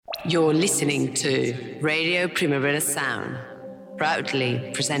You're listening to Radio Primavera Sound,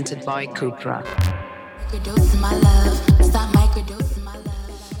 proudly presented by Cupra.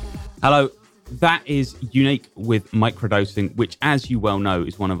 Hello, that is Unique with Microdosing, which, as you well know,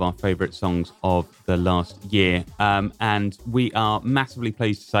 is one of our favourite songs of the last year. And we are massively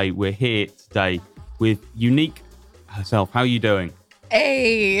pleased to say we're here today with Unique herself. How are you doing?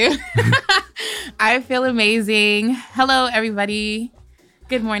 Hey, I feel amazing. Hello, everybody.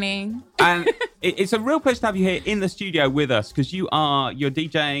 Good morning. And it's a real pleasure to have you here in the studio with us because you're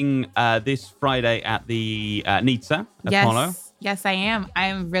DJing this Friday at the Nizza Apollo. Yes, I am.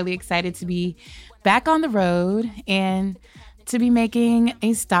 I'm really excited to be back on the road and to be making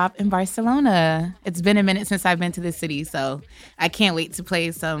a stop in Barcelona. It's been a minute since I've been to this city, so I can't wait to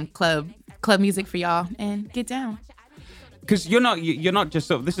play some club music for y'all and get down. Because you're not just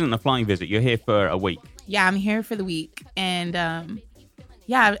sort of, this isn't a flying visit. You're here for a week. Yeah, I'm here for the week, and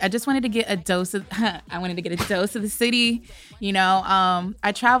yeah, I just wanted to get a dose of the city. You know,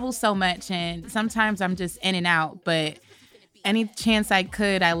 I travel so much and sometimes I'm just in and out, but any chance I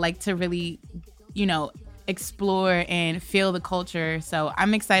could, I like to really, explore and feel the culture. So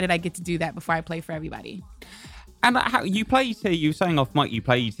I'm excited I get to do that before I play for everybody. And how you played here, you were saying off mic, you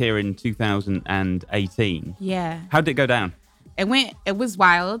played here in 2018. Yeah. How did it go down? It was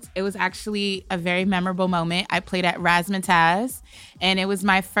wild. It was actually a very memorable moment. I played at Razzmatazz, and it was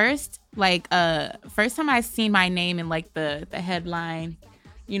my first time I seen my name in like the headline,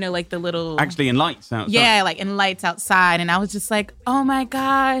 like the little actually in lights outside. Yeah, like in lights outside, and I was just like, oh my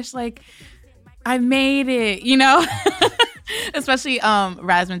gosh, like I made it, Especially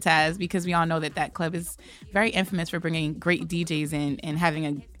Razzmatazz, because we all know that club is very infamous for bringing great DJs in and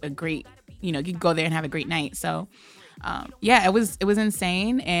having a great, you can go there and have a great night. So. Yeah, it was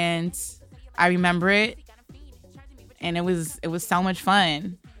insane, and I remember it, and it was so much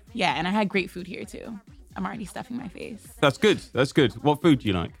fun. Yeah, and I had great food here too. I'm already stuffing my face. That's good. What food do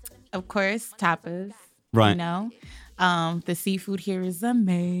you like? Of course, tapas. Right. The seafood here is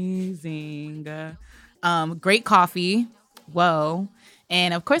amazing. Great coffee. Whoa.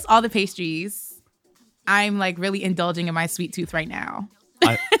 And of course, all the pastries. I'm like really indulging in my sweet tooth right now.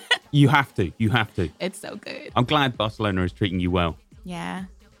 You have to. It's so good. I'm glad Barcelona is treating you well. Yeah,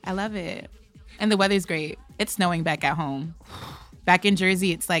 I love it. And the weather's great. It's snowing back at home. Back in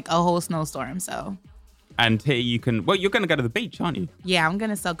Jersey, it's like a whole snowstorm, so. And here you're going to go to the beach, aren't you? Yeah, I'm going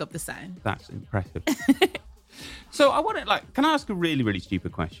to soak up the sun. That's impressive. So I want to, can I ask a really, really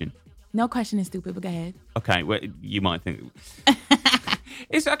stupid question? No question is stupid, but go ahead. Okay, well, you might think...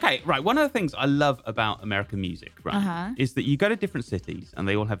 It's okay, right. One of the things I love about American music, right, is that you go to different cities and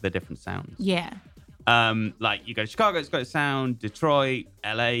they all have their different sounds. Yeah. Like you go to Chicago, it's got a sound, Detroit,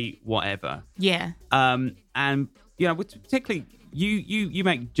 LA, whatever. Yeah. And particularly you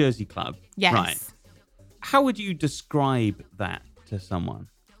make Jersey Club. Yes. Right. How would you describe that to someone?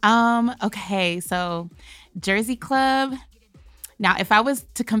 Okay, so Jersey Club. Now, if I was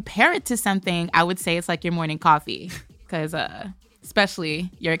to compare it to something, I would say it's like your morning coffee, because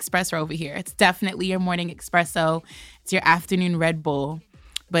especially your espresso over here. It's definitely your morning espresso. It's your afternoon Red Bull.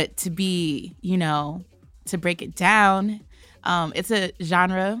 But to be, to break it down, it's a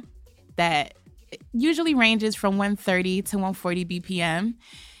genre that usually ranges from 130 to 140 BPM.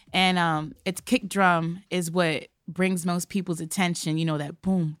 And its kick drum is what brings most people's attention, that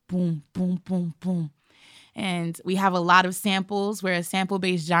boom, boom, boom, boom, boom. And we have a lot of samples. We're a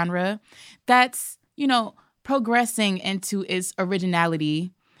sample-based genre that's, progressing into its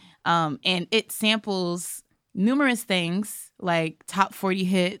originality. And it samples numerous things like top 40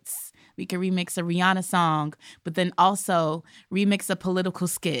 hits. We can remix a Rihanna song, but then also remix a political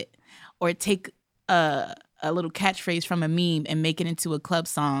skit or take a little catchphrase from a meme and make it into a club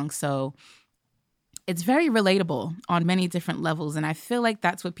song. So it's very relatable on many different levels. And I feel like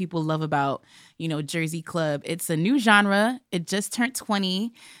that's what people love about, Jersey Club. It's a new genre. It just turned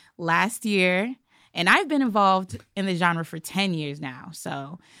 20 last year. And I've been involved in the genre for 10 years now.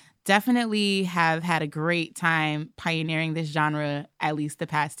 So definitely have had a great time pioneering this genre, at least the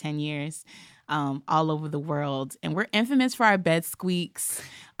past 10 years, all over the world. And we're infamous for our bed squeaks,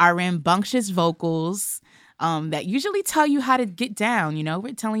 our rambunctious vocals that usually tell you how to get down.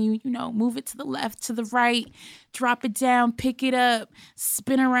 We're telling you, move it to the left, to the right, drop it down, pick it up,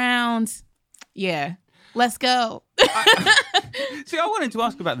 spin around. Yeah. Let's go. See, I wanted to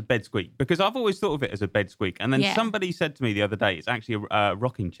ask about the bed squeak because I've always thought of it as a bed squeak. And then somebody said to me the other day, it's actually a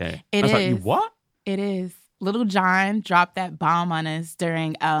rocking chair. It is. I was like, what? It is. Little John dropped that bomb on us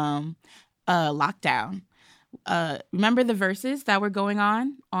during lockdown. Remember the verses that were going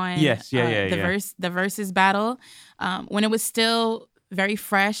on yes, yeah. the verses battle when it was still very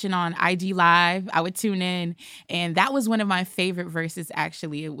fresh and on IG Live. I would tune in, and that was one of my favorite verses,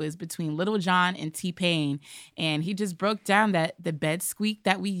 actually. It was between Little John and T-Pain, and he just broke down that the bed squeak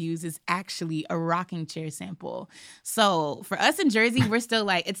that we use is actually a rocking chair sample. So for us in Jersey, we're still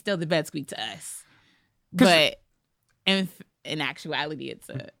like, it's still the bed squeak to us. But in actuality, it's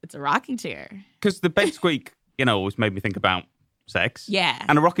a rocking chair. Because the bed squeak, always made me think about sex. Yeah.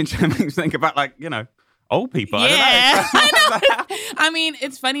 And a rocking chair makes me think about, old people. Yeah. I don't know. I mean,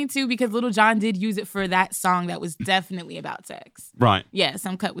 it's funny, too, because Little John did use it for that song that was definitely about sex. Right. Yeah,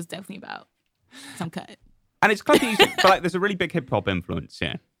 Some Cut was definitely about Some Cut. And it's clever music, but there's a really big hip-hop influence,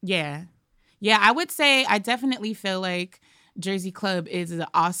 yeah. Yeah. Yeah, I would say I definitely feel like Jersey Club is the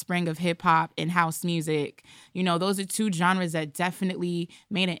offspring of hip-hop and house music. Those are two genres that definitely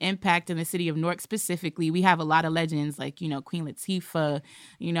made an impact in the city of Newark specifically. We have a lot of legends like, Queen Latifah,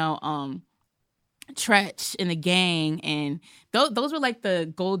 Tretch and the Gang, and those were like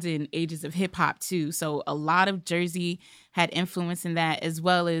the golden ages of hip hop too. So a lot of Jersey had influence in that, as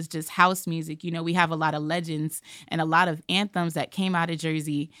well as just house music. We have a lot of legends and a lot of anthems that came out of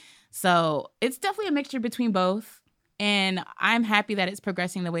Jersey. So it's definitely a mixture between both. And I'm happy that it's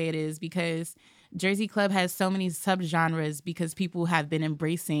progressing the way it is, because Jersey Club has so many subgenres because people have been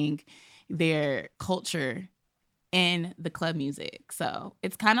embracing their culture in the club music. So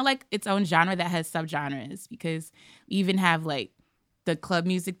it's kind of like its own genre that has subgenres, because we even have like the club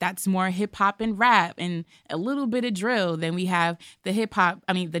music that's more hip hop and rap and a little bit of drill. Then we have the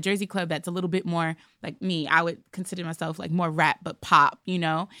the Jersey Club that's a little bit more like me. I would consider myself like more rap, but pop,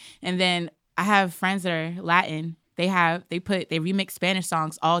 And then I have friends that are Latin. They remix Spanish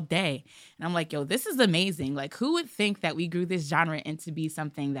songs all day. And I'm like, yo, this is amazing. Like, who would think that we grew this genre into be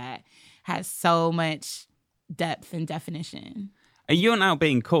something that has so much depth and definition? And you're now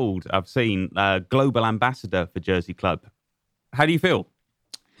being called, I've seen, global ambassador for Jersey Club. How do you feel?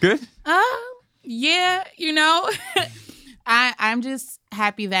 Good? Yeah, I'm just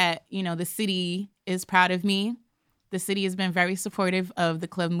happy that, the city is proud of me. The city has been very supportive of the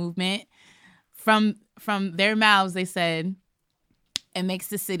club movement. From their mouths, they said it makes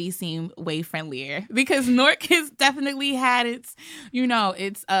the city seem way friendlier, because Newark has definitely had its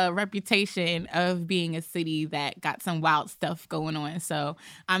reputation of being a city that got some wild stuff going on. So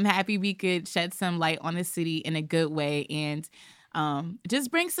I'm happy we could shed some light on the city in a good way, and just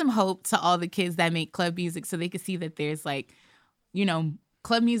bring some hope to all the kids that make club music, so they can see that there's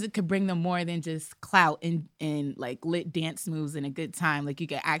club music could bring them more than just clout and like lit dance moves and a good time. Like, you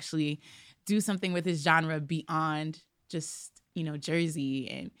could actually do something with this genre beyond just, Jersey.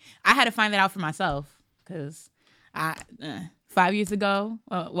 And I had to find that out for myself, because 5 years ago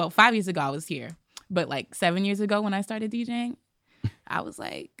I was here, but like 7 years ago when I started DJing, I was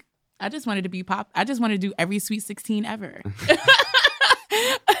like, I just wanted to be pop. I just wanted to do every Sweet 16 ever.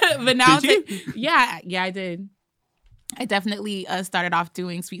 But now, yeah, I did. I definitely started off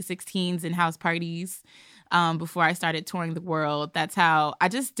doing Sweet 16s and house parties before I started touring the world. That's how I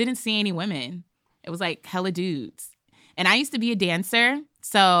just didn't see any women. It was like hella dudes. And I used to be a dancer.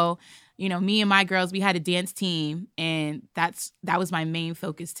 So, me and my girls, we had a dance team, and that was my main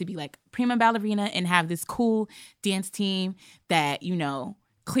focus, to be like prima ballerina and have this cool dance team that,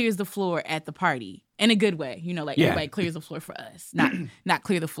 clears the floor at the party in a good way. Everybody clears the floor for us, not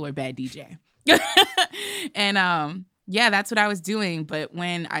clear the floor bad DJ. And yeah, that's what I was doing. But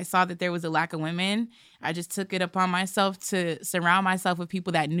when I saw that there was a lack of women, I just took it upon myself to surround myself with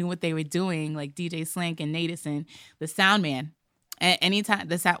people that knew what they were doing, like DJ Slink and Natus and the sound man. And anytime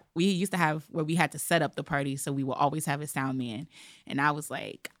we used to have where we had to set up the party, so we will always have a sound man. And I was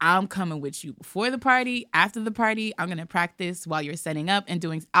like, I'm coming with you before the party, after the party. I'm gonna practice while you're setting up and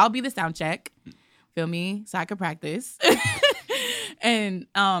I'll be the sound check. Feel me? So I could practice. And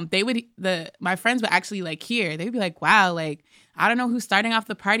my friends would actually like hear. They'd be like, wow, like, I don't know who's starting off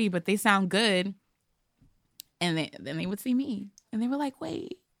the party, but they sound good. And then they would see me. And they were like,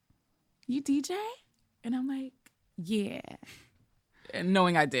 wait, you DJ? And I'm like, yeah. And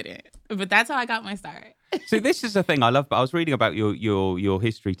knowing I didn't. But that's how I got my start. So this is the thing I love. But I was reading about your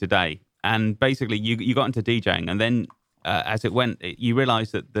history today. And basically you got into DJing. And then as it went, you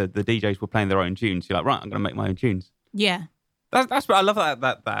realized that the DJs were playing their own tunes. You're like, right, I'm going to make my own tunes. Yeah. That's what I love,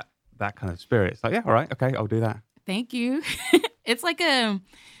 that kind of spirit. It's like, yeah, all right, okay, I'll do that. Thank you. It's like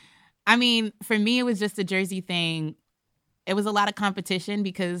for me, it was just a Jersey thing. It was a lot of competition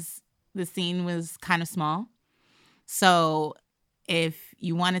because the scene was kind of small. So if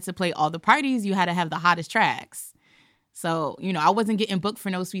you wanted to play all the parties, you had to have the hottest tracks. So, I wasn't getting booked for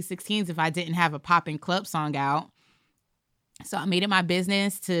no Sweet 16s if I didn't have a poppin' club song out. So I made it my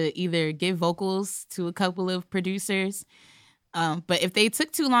business to either give vocals to a couple of producers, But if they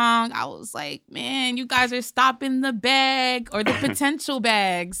took too long, I was like, man, you guys are stopping the bag or the potential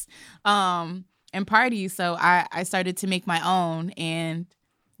bags and parties. So I started to make my own. And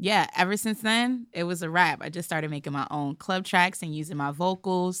yeah, ever since then, it was a wrap. I just started making my own club tracks and using my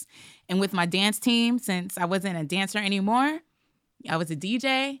vocals. And with my dance team, since I wasn't a dancer anymore, I was a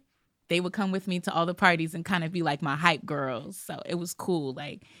DJ. They would come with me to all the parties and kind of be like my hype girls. So it was cool.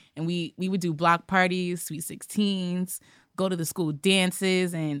 Like, and we would do block parties, Sweet 16s, go to the school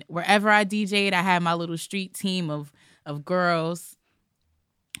dances, and wherever I DJ'd, I had my little street team of girls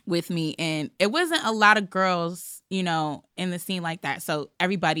with me. And it wasn't a lot of girls, you know, in the scene like that. So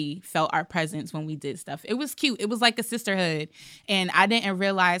everybody felt our presence when we did stuff. It was cute. It was like a sisterhood. And I didn't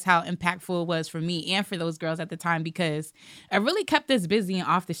realize how impactful it was for me and for those girls at the time, because it really kept us busy and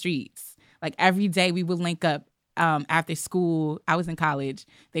off the streets. Like every day we would link up after school. I was in college.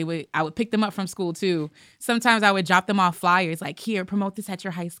 I would pick them up from school too. Sometimes I would drop them off flyers like, here, promote this at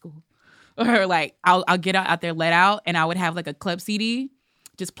your high school. Or like I'll get out there, let out, and I would have like a club CD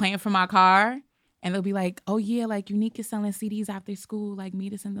just playing from my car. And they'll be like, oh yeah, like Unique is selling CDs after school, like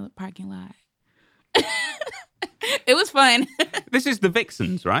meet us in the parking lot. It was fun. This is the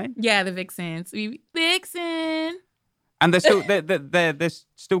Vixens, right? Yeah, the Vixens. Vixen. And they're still they're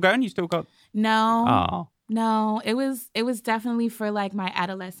still going? You still got No. Oh. No, it was definitely for like my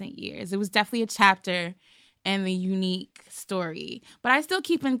adolescent years. It was definitely a chapter in the Unique story. But I still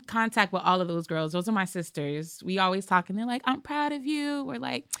keep in contact with all of those girls. Those are my sisters. We always talk and they're like, I'm proud of you. Or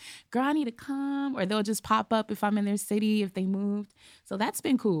like, girl, I need to come. Or they'll just pop up if I'm in their city, if they moved. So that's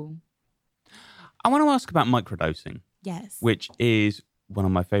been cool. I want to ask about Microdosing. Yes. Which is one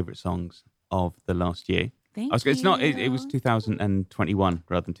of my favorite songs of the last year. Thank you. It's not. It was 2021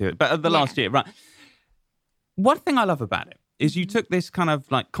 rather than but the last year, right? One thing I love about it is you took this kind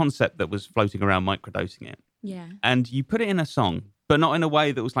of like concept that was floating around, microdosing it, Yeah. and you put it in a song, but not in a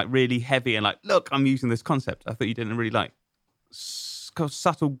way that was like really heavy and like, look, I'm using this concept. I thought you did in a really like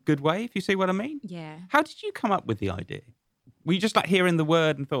subtle, good way, if you see what I mean. Yeah. How did you come up with the idea? Were you just like hearing the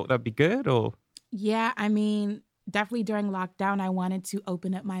word and thought that'd be good, or? Yeah, I mean, definitely during lockdown, I wanted to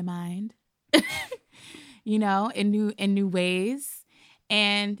open up my mind, you know, in new ways.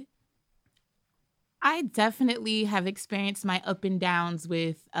 And I definitely have experienced my up and downs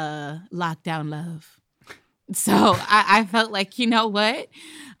with lockdown love. So I felt like, you know what?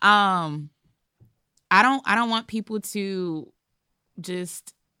 I don't want people to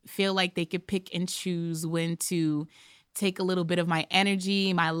just feel like they could pick and choose when to take a little bit of my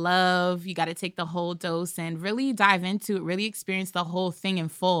energy, my love. You got to take the whole dose and really dive into it, really experience the whole thing in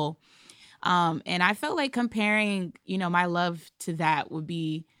full. And I felt like comparing, you know, my love to that would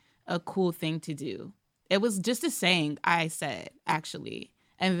be a cool thing to do. It was just a saying I said, actually.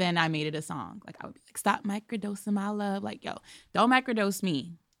 And then I made it a song. Like, I would be like, stop microdosing my love. Like, yo, don't microdose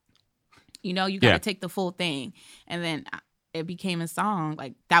me. You know, you got to take the full thing. And then it became a song.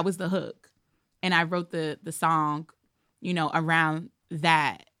 Like, that was the hook. And I wrote the song, you know, around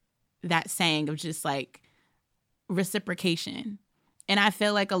that saying of just like reciprocation. And I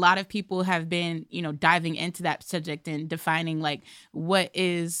feel like a lot of people have been, you know, diving into that subject and defining like what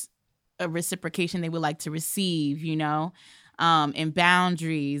is a reciprocation they would like to receive, you know, and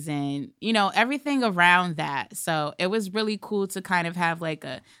boundaries and, you know, everything around that. So it was really cool to kind of have like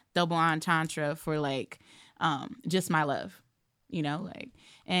a double entendre for like just my love, you know, like,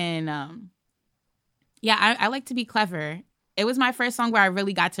 and yeah, I like to be clever. It was my first song where I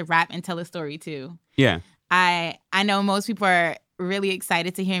really got to rap and tell a story too. Yeah. I know most people are really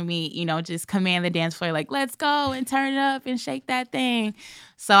excited to hear me, you know, just command the dance floor, like, let's go and turn it up and shake that thing.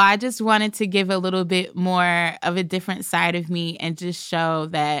 So I just wanted to give a little bit more of a different side of me and just show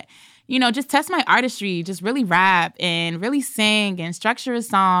that, you know, just test my artistry, just really rap and really sing and structure a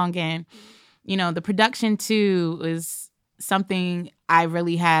song. And, you know, the production too was something I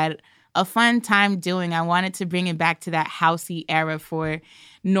really had a fun time doing. I wanted to bring it back to that housey era for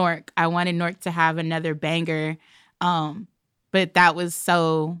Nork. I wanted Nork to have another banger. But that was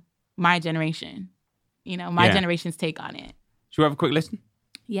so my generation, you know, my generation's take on it. Should we have a quick listen?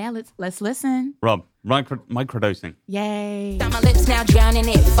 Yeah, let's listen. Rob, microdosing. Yay.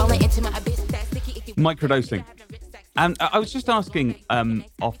 Microdosing. And I was just asking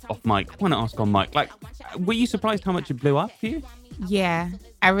off mic. I want to ask on mic. Like, were you surprised how much it blew up for you? Yeah,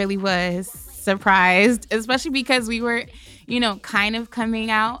 I really was surprised, especially because we were, you know, kind of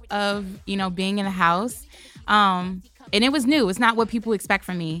coming out of, you know, being in the house. And it was new. It's not what people expect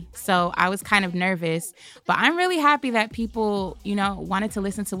from me. So I was kind of nervous. But I'm really happy that people, you know, wanted to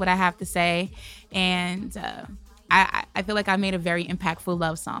listen to what I have to say. And I feel like I made a very impactful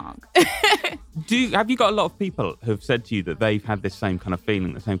love song. Have you got a lot of people who've said to you that they've had this same kind of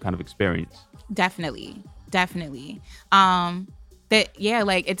feeling, the same kind of experience? Definitely. That, yeah,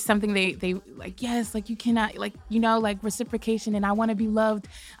 like it's something they like, yes, like you cannot, like, you know, like reciprocation, and I want to be loved.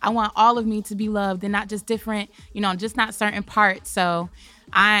 I want all of me to be loved and not just different, you know, just not certain parts. So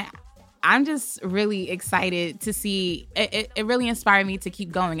I'm just really excited to see it really inspired me to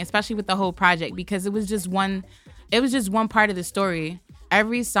keep going, especially with the whole project, because it was just one part of the story.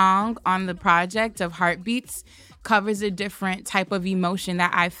 Every song on the project of Heartbeats covers a different type of emotion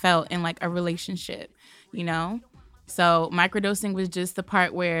that I felt in like a relationship, you know? So microdosing was just the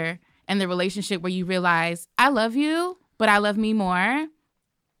part where, in the relationship where you realize, I love you, but I love me more.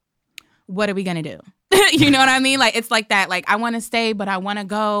 What are we going to do? You know what I mean? Like, it's like that. Like, I want to stay, but I want to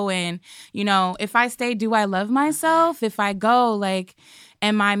go. And, you know, if I stay, do I love myself? If I go, like,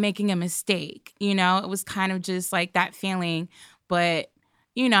 am I making a mistake? You know, it was kind of just like that feeling. But,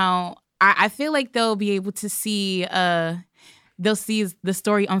 you know, I feel like they'll be able to see they'll see the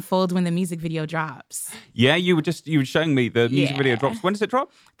story unfold when the music video drops. Yeah, you were showing me the music video drops. When does it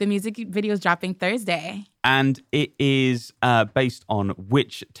drop? The music video is dropping Thursday. And it is based on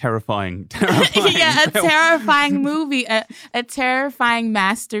which terrifying yeah, a film? terrifying movie, a terrifying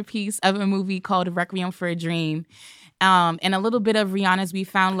masterpiece of a movie called Requiem for a Dream, and a little bit of Rihanna's We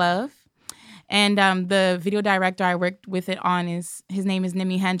Found Love. And the video director I worked with it on his name is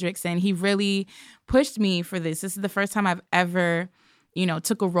Nimi Hendrix, and he really pushed me for this. This is the first time I've ever, you know,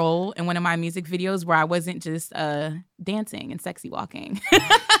 took a role in one of my music videos where I wasn't just dancing and sexy walking.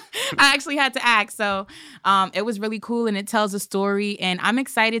 I actually had to act. So it was really cool, and it tells a story. And I'm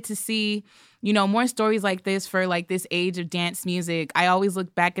excited to see, you know, more stories like this for like this age of dance music. I always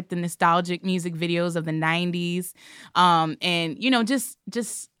look back at the nostalgic music videos of the 90s. And, you know, just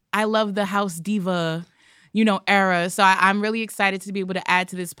I love the house diva, you know, era. So I'm really excited to be able to add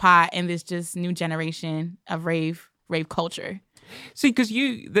to this pot and this just new generation of rave culture. See, because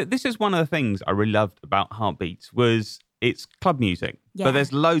this is one of the things I really loved about Heartbeats was it's club music, but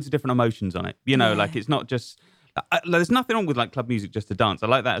there's loads of different emotions on it. You know, like it's not just, there's nothing wrong with like club music just to dance. I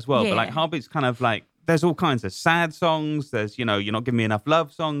like that as well. But like Heartbeats kind of like, there's all kinds of sad songs. There's, you know, You're Not Giving Me Enough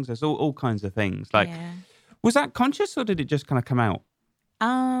Love songs. There's all kinds of things. Like, was that conscious or did it just kind of come out?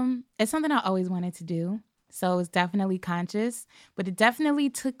 It's something I always wanted to do. So it's definitely conscious, but it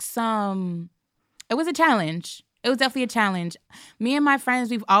definitely took it was a challenge. It was definitely a challenge. Me and my friends,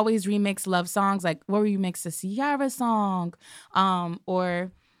 we've always remixed love songs. Like, we'll remix a Ciara song,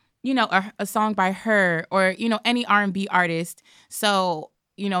 or, you know, a song by her, or, you know, any R&B artist. So,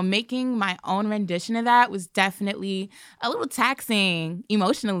 you know, making my own rendition of that was definitely a little taxing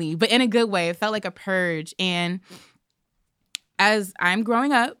emotionally, but in a good way. It felt like a purge. And as I'm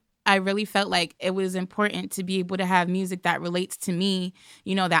growing up, I really felt like it was important to be able to have music that relates to me,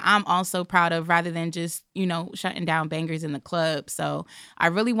 you know, that I'm also proud of, rather than just, you know, shutting down bangers in the club. So I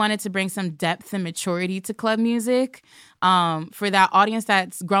really wanted to bring some depth and maturity to club music, for that audience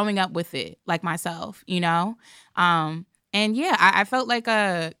that's growing up with it, like myself, you know? And yeah, I felt like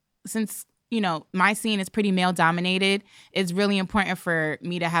since, you know, my scene is pretty male dominated, it's really important for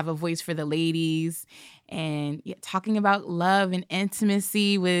me to have a voice for the ladies. And talking about love and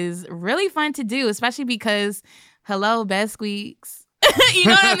intimacy was really fun to do, especially because, hello, Best Squeaks. You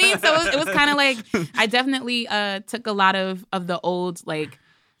know what I mean? So it was kind of like, I definitely took a lot of the old, like,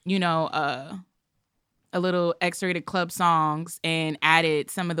 you know, a little X-rated club songs and added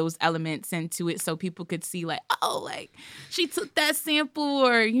some of those elements into it so people could see like, oh, like she took that sample,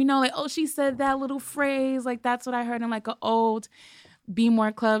 or, you know, like, oh, she said that little phrase. Like, that's what I heard in like an old Be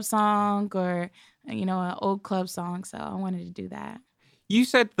More club song, or, you know, an old club song. So I wanted to do that. You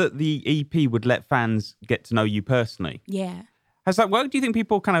said that the EP would let fans get to know you personally. Yeah. Has that worked? Do you think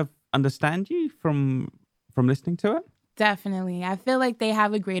people kind of understand you from listening to it? Definitely. I feel like they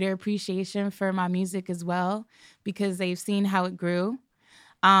have a greater appreciation for my music as well, because they've seen how it grew.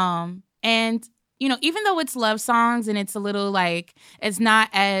 And, you know, even though it's love songs and it's a little like, it's not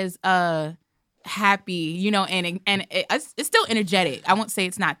as happy, you know, and it's still energetic. I won't say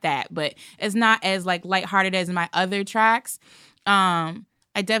it's not that, but it's not as like lighthearted as my other tracks.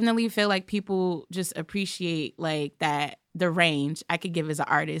 I definitely feel like people just appreciate like that, the range I could give as an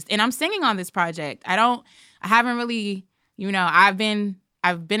artist. And I'm singing on this project. I haven't really, you know, I've been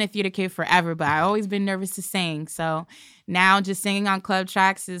a theater kid forever, but I've always been nervous to sing. So now just singing on club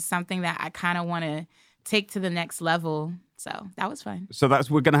tracks is something that I kind of want to take to the next level. So that was fun. So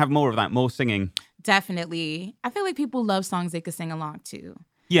we're going to have more of that, more singing. Definitely. I feel like people love songs they could sing along to.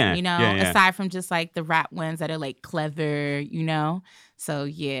 Yeah. You know, aside from just like the rap ones that are like clever, you know? So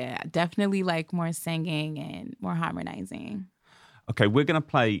yeah, definitely like more singing and more harmonizing. Okay, we're going to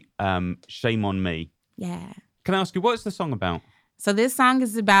play Shame on Me. Yeah. Can I ask you, what's the song about? So this song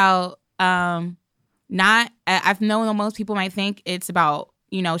is about I've known that most people might think it's about,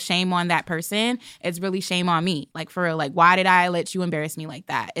 you know, shame on that person. It's really shame on me. Like for real, like why did I let you embarrass me like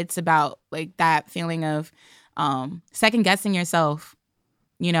that? It's about like that feeling of second guessing yourself,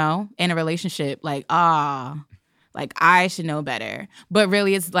 you know, in a relationship. Like, like I should know better. But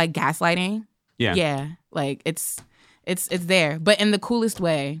really it's like gaslighting. Yeah. Yeah. Like it's there, but in the coolest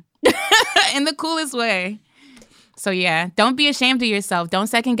way. In the coolest way. So yeah, don't be ashamed of yourself. Don't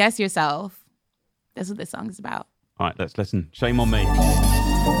second guess yourself. That's what this song is about. All right, let's listen. Shame on Me.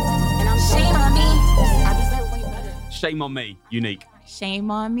 And I'm shame on me. Shame on Me, Unique. Shame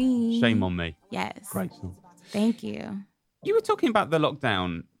on me. Shame on Me. Yes. Great song. Thank you. You were talking about the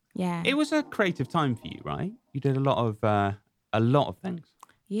lockdown. Yeah. It was a creative time for you, right? You did a lot of things.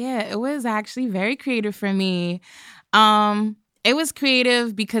 Yeah, it was actually very creative for me. It was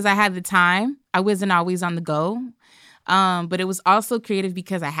creative because I had the time. I wasn't always on the go. But it was also creative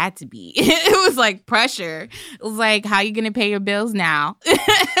because I had to be. It was like pressure. It was like, how are you gonna pay your bills now?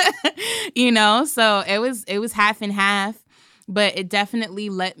 You know? So it was half and half, but it definitely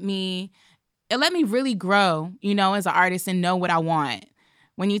let me really grow, you know, as an artist and know what I want.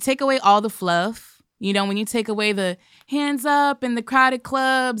 When you take away all the fluff, you know, when you take away the hands up and the crowded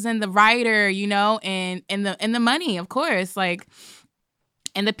clubs and the writer, you know, and the money, of course, like,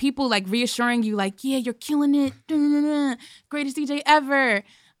 and the people like reassuring you like, yeah, you're killing it. Greatest DJ ever.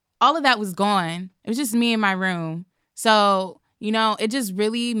 All of that was gone. It was just me in my room. So, you know, it just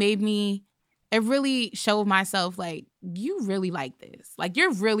really it really showed myself like, you really like this. Like,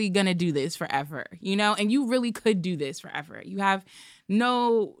 you're really going to do this forever, you know, and you really could do this forever. You have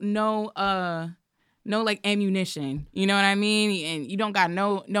no like ammunition, you know what I mean? And you don't got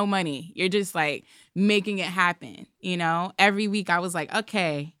no money. You're just like making it happen, you know? Every week I was like,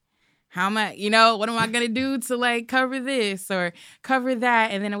 okay, how am I, you know, what am I going to do to like cover this or cover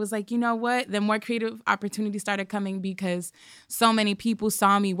that? And then it was like, you know what? The more creative opportunities started coming because so many people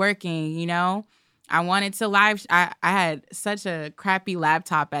saw me working, you know? I wanted to I had such a crappy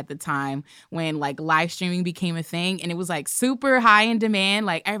laptop at the time when like live streaming became a thing and it was like super high in demand.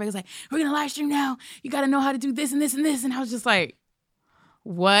 Like everybody was like, we're going to live stream now. You got to know how to do this and this and this. And I was just like,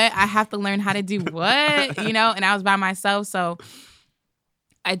 what? I have to learn how to do what? You know? And I was by myself. So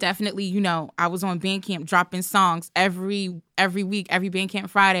I definitely, you know, I was on Bandcamp dropping songs every week, every Bandcamp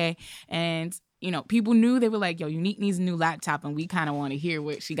Friday. And you know, people knew, they were like, yo, Unique needs a new laptop and we kind of want to hear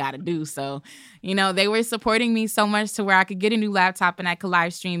what she got to do. So, you know, they were supporting me so much to where I could get a new laptop and I could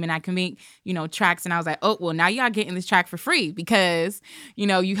live stream and I could make, you know, tracks. And I was like, oh, well, now y'all getting this track for free because, you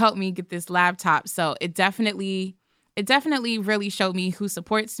know, you helped me get this laptop. So it definitely really showed me who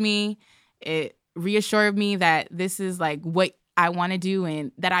supports me. It reassured me that this is like what I want to do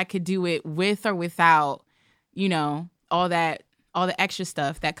and that I could do it with or without, you know, all the extra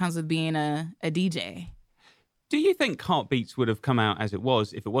stuff that comes with being a DJ. Do you think Heartbeats would have come out as it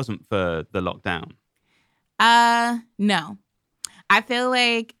was if it wasn't for the lockdown? No. I feel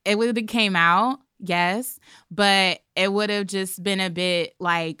like it would have came out, yes, but it would have just been a bit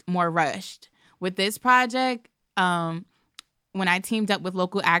like more rushed. With this project, when I teamed up with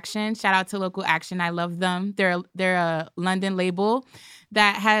Local Action, shout out to Local Action, I love them. They're a London label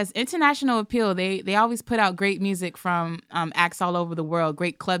that has international appeal. They always put out great music from acts all over the world,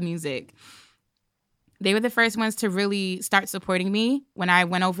 great club music. They were the first ones to really start supporting me when I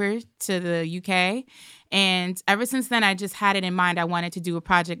went over to the UK. And ever since then, I just had it in mind. I wanted to do a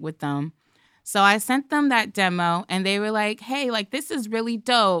project with them. So I sent them that demo and they were like, hey, like, this is really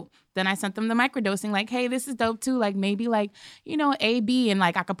dope. Then I sent them the microdosing, like, hey, this is dope too. Like, maybe like, you know, A, B, and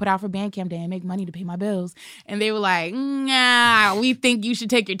like I could put out for Bandcamp Day and make money to pay my bills. And they were like, nah, we think you should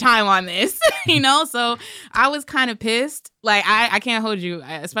take your time on this, you know? So I was kind of pissed. Like, I can't hold you,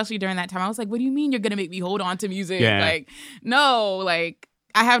 especially during that time. I was like, what do you mean you're going to make me hold on to music? Yeah. Like, no, like,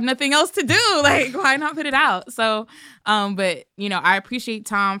 I have nothing else to do. Like, why not put it out? So, but, you know, I appreciate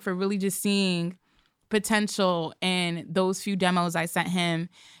Tom for really just seeing potential in those few demos I sent him,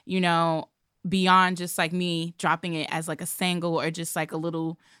 you know, beyond just like me dropping it as like a single or just like a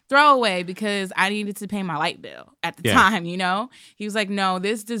little throwaway because I needed to pay my light bill at the time, you know? He was like, no,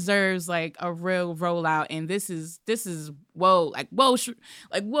 this deserves like a real rollout and this is whoa,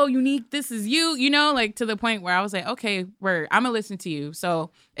 Unique, this is you, you know, like to the point where I was like, okay, I'm gonna listen to you.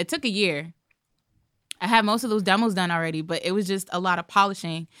 So it took a year. I had most of those demos done already, but it was just a lot of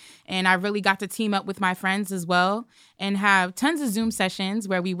polishing. And I really got to team up with my friends as well and have tons of Zoom sessions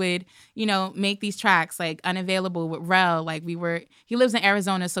where we would, make these tracks like Unavailable with Rel. Like he lives in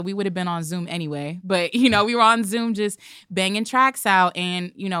Arizona, so we would have been on Zoom anyway. But, we were on Zoom just banging tracks out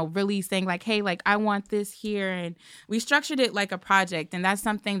and, really saying like, hey, like I want this here. And we structured it like a project. And that's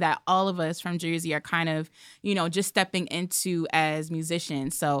something that all of us from Jersey are kind of, just stepping into as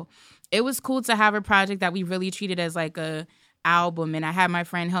musicians. So it was cool to have a project that we really treated as like a album. And I had my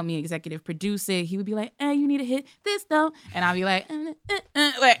friend help me executive produce it. He would be like, you need to hit this though. And I'll be like,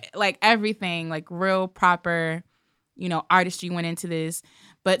 like everything, like real proper, artistry went into this.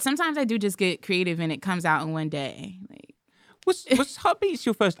 But sometimes I do just get creative and it comes out in one day. Like, was Heartbeats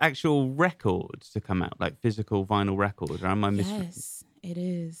your first actual record to come out, like physical vinyl record? Or am I missing? Yes, it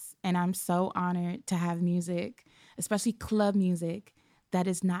is. And I'm so honored to have music, especially club music, that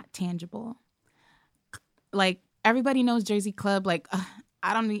is not tangible. Like, everybody knows Jersey Club. Like,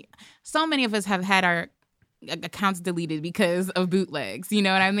 so many of us have had our accounts deleted because of bootlegs. You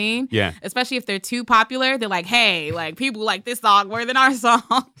know what I mean? Yeah. Especially if they're too popular. They're like, hey, like, people like this song more than our song.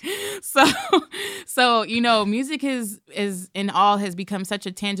 So music has become such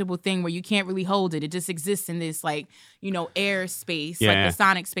a tangible thing where you can't really hold it. It just exists in this, like, air space, like the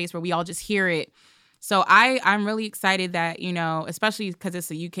sonic space where we all just hear it. So I'm really excited that, especially because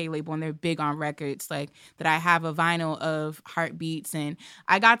it's a UK label and they're big on records, like that I have a vinyl of Heartbeats and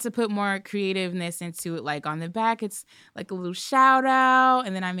I got to put more creativeness into it. Like on the back, it's like a little shout out.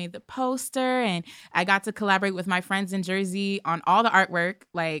 And then I made the poster and I got to collaborate with my friends in Jersey on all the artwork,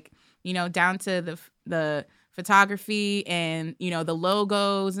 like, down to the photography and, the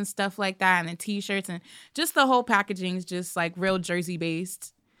logos and stuff like that. And the t-shirts and just the whole packaging is just like real Jersey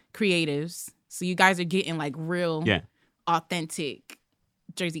based creatives. So you guys are getting like real, authentic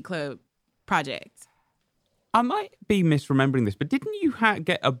Jersey Club projects. I might be misremembering this, but didn't you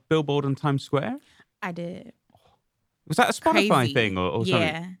get a billboard on Times Square? I did. Was that a Spotify thing or something?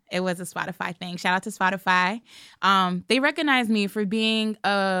 Yeah, it was a Spotify thing. Shout out to Spotify. They recognized me for being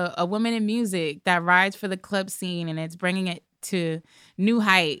a woman in music that rides for the club scene and it's bringing it to new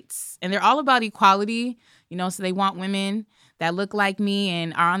heights. And they're all about equality, so they want women that look like me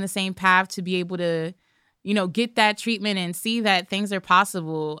and are on the same path to be able to, get that treatment and see that things are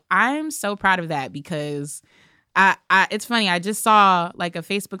possible. I'm so proud of that because it's funny. I just saw like a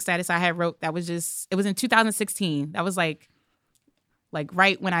Facebook status I had wrote that was it was in 2016. That was like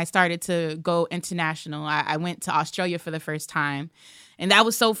right when I started to go international. I went to Australia for the first time and that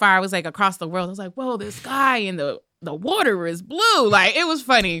was so far. I was like across the world. I was like, whoa, this guy in the water is blue. Like, it was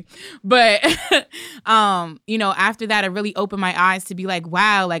funny. But, after that, it really opened my eyes to be like,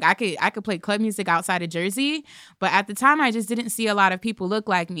 wow, like I could play club music outside of Jersey. But at the time, I just didn't see a lot of people look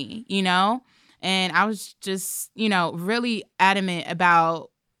like me, And I was just, really adamant about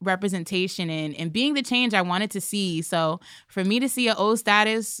representation and being the change I wanted to see. So for me to see an old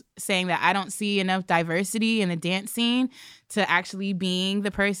status saying that I don't see enough diversity in the dance scene to actually being the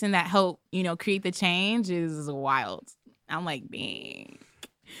person that helped, create the change is wild. I'm like, dang,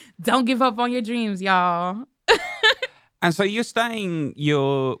 don't give up on your dreams, y'all. And so you're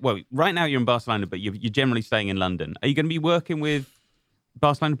right now you're in Barcelona, but you're generally staying in London. Are you going to be working with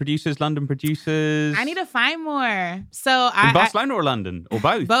Barcelona producers, London producers? I need to find more. So in Barcelona or London or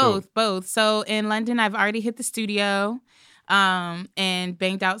both? Both. So in London, I've already hit the studio and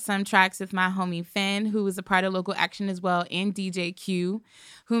banged out some tracks with my homie Finn, who is a part of Local Action as well, and DJ Q,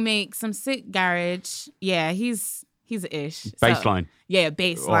 who makes some sick garage. Yeah, he's an ish. Baseline. So,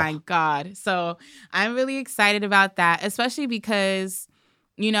 baseline. Oh. God. So I'm really excited about that, especially because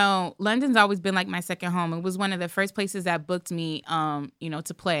London's always been like my second home. It was one of the first places that booked me,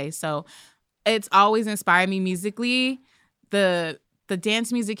 to play. So it's always inspired me musically. The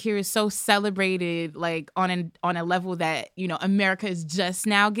dance music here is so celebrated, like on a level that, America is just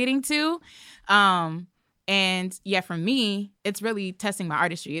now getting to. And yeah, for me, it's really testing my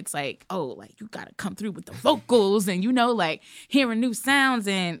artistry. It's like, oh, like you got to come through with the vocals and, like hearing new sounds.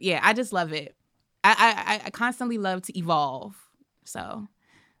 And yeah, I just love it. I constantly love to evolve. So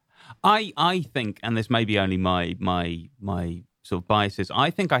I think, and this may be only my sort of biases, I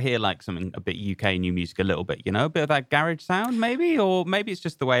think I hear like something a bit UK new music a little bit, a bit of that garage sound maybe, or maybe it's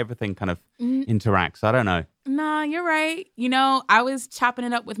just the way everything kind of interacts. I don't know. No, you're right. I was chopping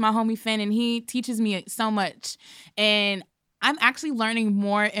it up with my homie Finn and he teaches me so much. And I'm actually learning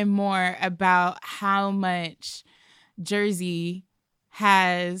more and more about how much Jersey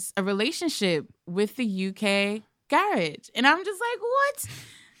has a relationship with the UK garage. And I'm just like, what?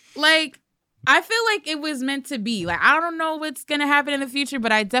 Like, I feel like it was meant to be. Like, I don't know what's going to happen in the future,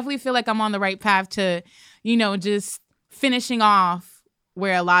 but I definitely feel like I'm on the right path to, just finishing off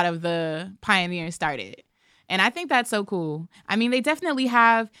where a lot of the pioneers started. And I think that's so cool. I mean, they definitely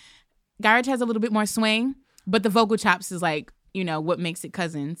have, Garage has a little bit more swing, but the vocal chops is like, what makes it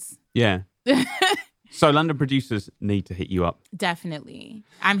cousins. Yeah. So London producers need to hit you up. Definitely.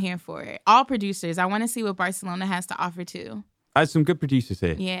 I'm here for it. All producers. I want to see what Barcelona has to offer too. There's some good producers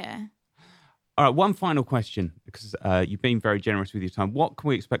here. Yeah. All right, one final question, because you've been very generous with your time. What can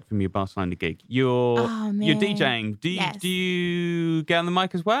we expect from your Barcelona gig? You're DJing. Do you get on the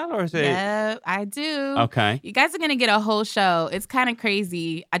mic as well, or is it? Yeah, I do. Okay. You guys are gonna get a whole show. It's kind of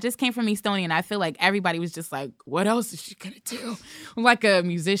crazy. I just came from Estonia, and I feel like everybody was just like, "What else is she gonna do?" I'm like a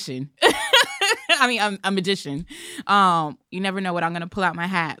musician. I mean, I'm a magician. You never know what I'm gonna pull out my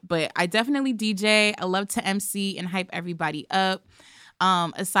hat, but I definitely DJ. I love to MC and hype everybody up.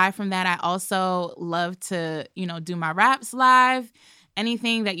 Aside from that, I also love to, do my raps live.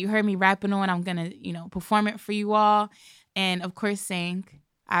 Anything that you heard me rapping on, I'm going to, perform it for you all. And of course, sing.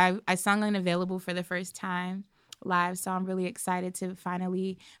 I sung Unavailable for the first time live. So I'm really excited to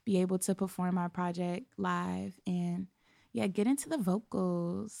finally be able to perform my project live and get into the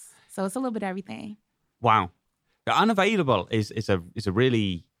vocals. So it's a little bit of everything. Wow. Unavailable is a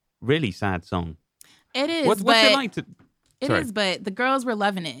really, really sad song. It is. What's it like to... It is, but the girls were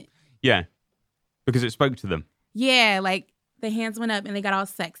loving it. Yeah, because it spoke to them. Yeah, like the hands went up and they got all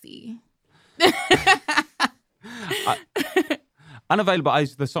sexy. Unavailable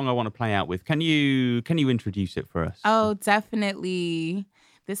is the song I want to play out with. Can you introduce it for us? Oh, definitely.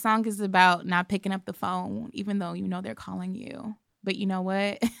 This song is about not picking up the phone, even though they're calling you. But you know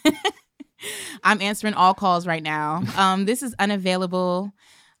what? I'm answering all calls right now. This is Unavailable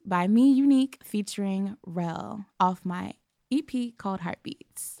by me, Unique, featuring Rel off my EP called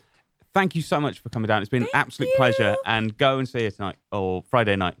Heartbeats. Thank you so much for coming down. It's been an absolute pleasure. And go and see it tonight or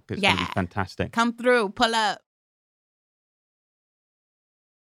Friday night because it's going to be fantastic. Come through. Pull up.